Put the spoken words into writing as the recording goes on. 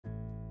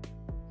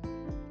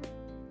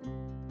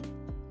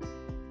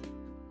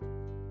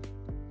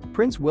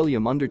Prince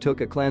William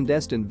undertook a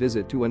clandestine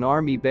visit to an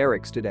army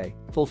barracks today,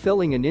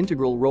 fulfilling an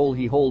integral role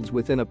he holds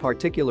within a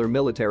particular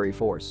military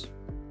force.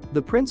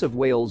 The Prince of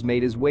Wales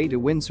made his way to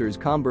Windsor's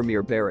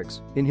Combermere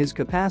Barracks in his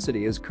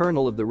capacity as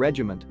colonel of the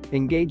regiment,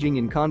 engaging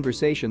in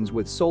conversations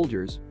with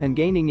soldiers and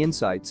gaining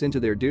insights into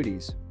their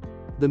duties.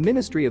 The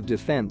Ministry of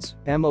Defence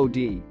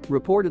 (MOD)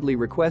 reportedly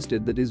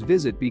requested that his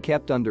visit be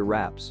kept under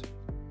wraps.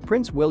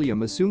 Prince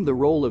William assumed the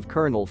role of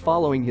colonel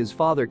following his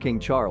father King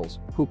Charles,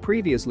 who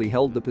previously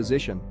held the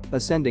position,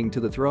 ascending to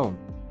the throne.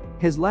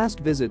 His last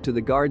visit to the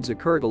Guards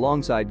occurred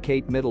alongside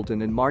Kate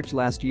Middleton in March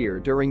last year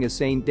during a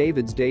St.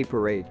 David's Day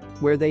parade,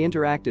 where they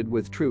interacted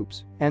with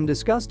troops and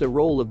discussed a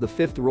role of the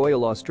 5th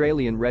Royal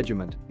Australian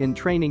Regiment in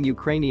training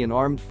Ukrainian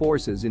armed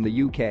forces in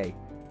the UK.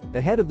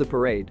 Ahead of the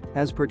parade,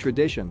 as per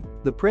tradition,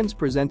 the prince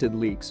presented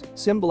leeks,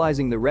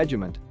 symbolizing the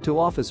regiment, to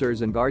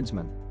officers and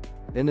guardsmen.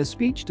 In a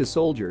speech to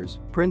soldiers,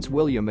 Prince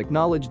William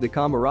acknowledged the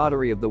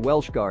camaraderie of the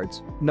Welsh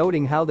Guards,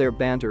 noting how their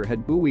banter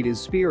had buoyed his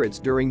spirits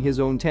during his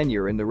own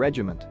tenure in the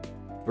regiment.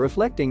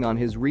 Reflecting on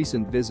his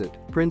recent visit,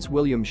 Prince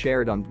William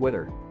shared on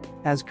Twitter,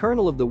 "As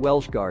Colonel of the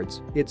Welsh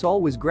Guards, it's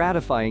always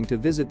gratifying to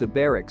visit the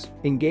barracks,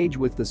 engage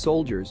with the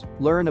soldiers,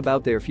 learn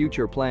about their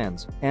future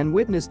plans, and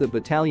witness the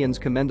battalion's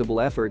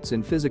commendable efforts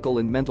in physical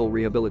and mental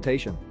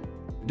rehabilitation."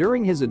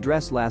 During his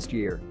address last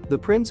year, the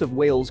Prince of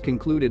Wales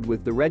concluded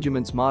with the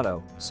regiment's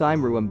motto,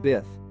 Cymru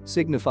Byth,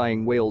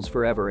 signifying Wales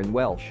forever in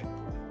Welsh.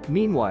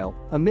 Meanwhile,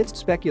 amidst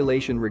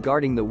speculation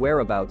regarding the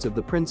whereabouts of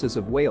the Princess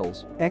of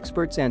Wales,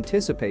 experts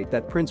anticipate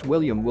that Prince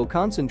William will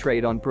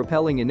concentrate on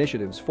propelling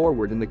initiatives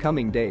forward in the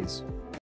coming days.